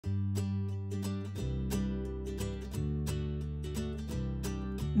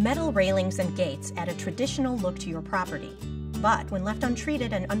Metal railings and gates add a traditional look to your property, but when left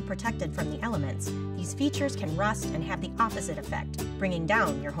untreated and unprotected from the elements, these features can rust and have the opposite effect, bringing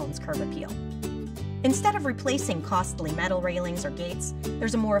down your home's curb appeal. Instead of replacing costly metal railings or gates,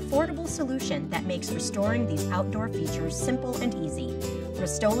 there's a more affordable solution that makes restoring these outdoor features simple and easy: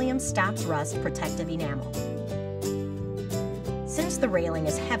 Rust-Oleum Stops Rust Protective Enamel. Since the railing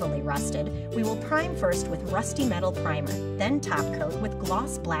is heavily rusted, we will prime first with rusty metal primer, then top coat with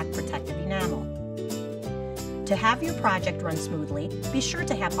gloss black protective enamel. To have your project run smoothly, be sure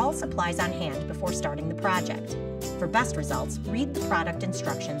to have all supplies on hand before starting the project. For best results, read the product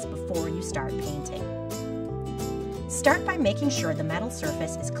instructions before you start painting. Start by making sure the metal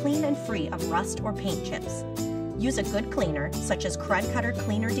surface is clean and free of rust or paint chips. Use a good cleaner, such as Crud Cutter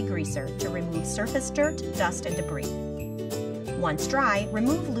Cleaner Degreaser, to remove surface dirt, dust, and debris. Once dry,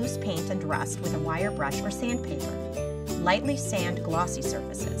 remove loose paint and rust with a wire brush or sandpaper. Lightly sand glossy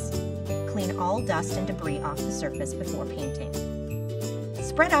surfaces. Clean all dust and debris off the surface before painting.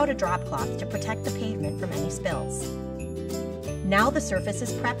 Spread out a drop cloth to protect the pavement from any spills. Now the surface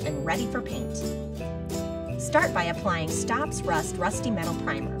is prepped and ready for paint. Start by applying Stops Rust Rusty Metal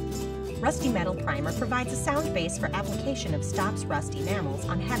Primer. Rusty Metal Primer provides a sound base for application of Stops Rust enamels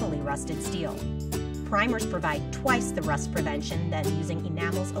on heavily rusted steel. Primers provide twice the rust prevention than using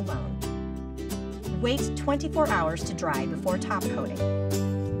enamels alone. Wait 24 hours to dry before top coating.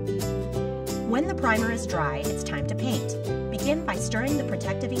 When the primer is dry, it's time to paint. Begin by stirring the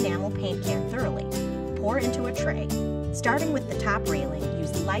protective enamel paint can thoroughly. Pour into a tray. Starting with the top railing,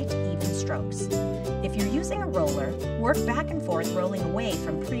 use light, even strokes. If you're using a roller, work back and forth rolling away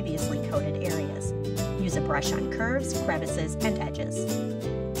from previously coated areas. Use a brush on curves, crevices, and edges.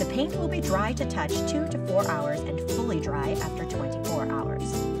 The paint will be dry to touch 2 to 4 hours and fully dry after 24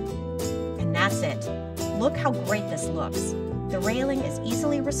 hours. And that's it. Look how great this looks. The railing is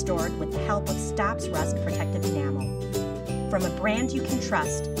easily restored with the help of Stops Rust Protective Enamel. From a brand you can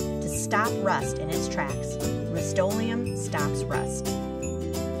trust to stop rust in its tracks, Rust-Oleum Stops Rust.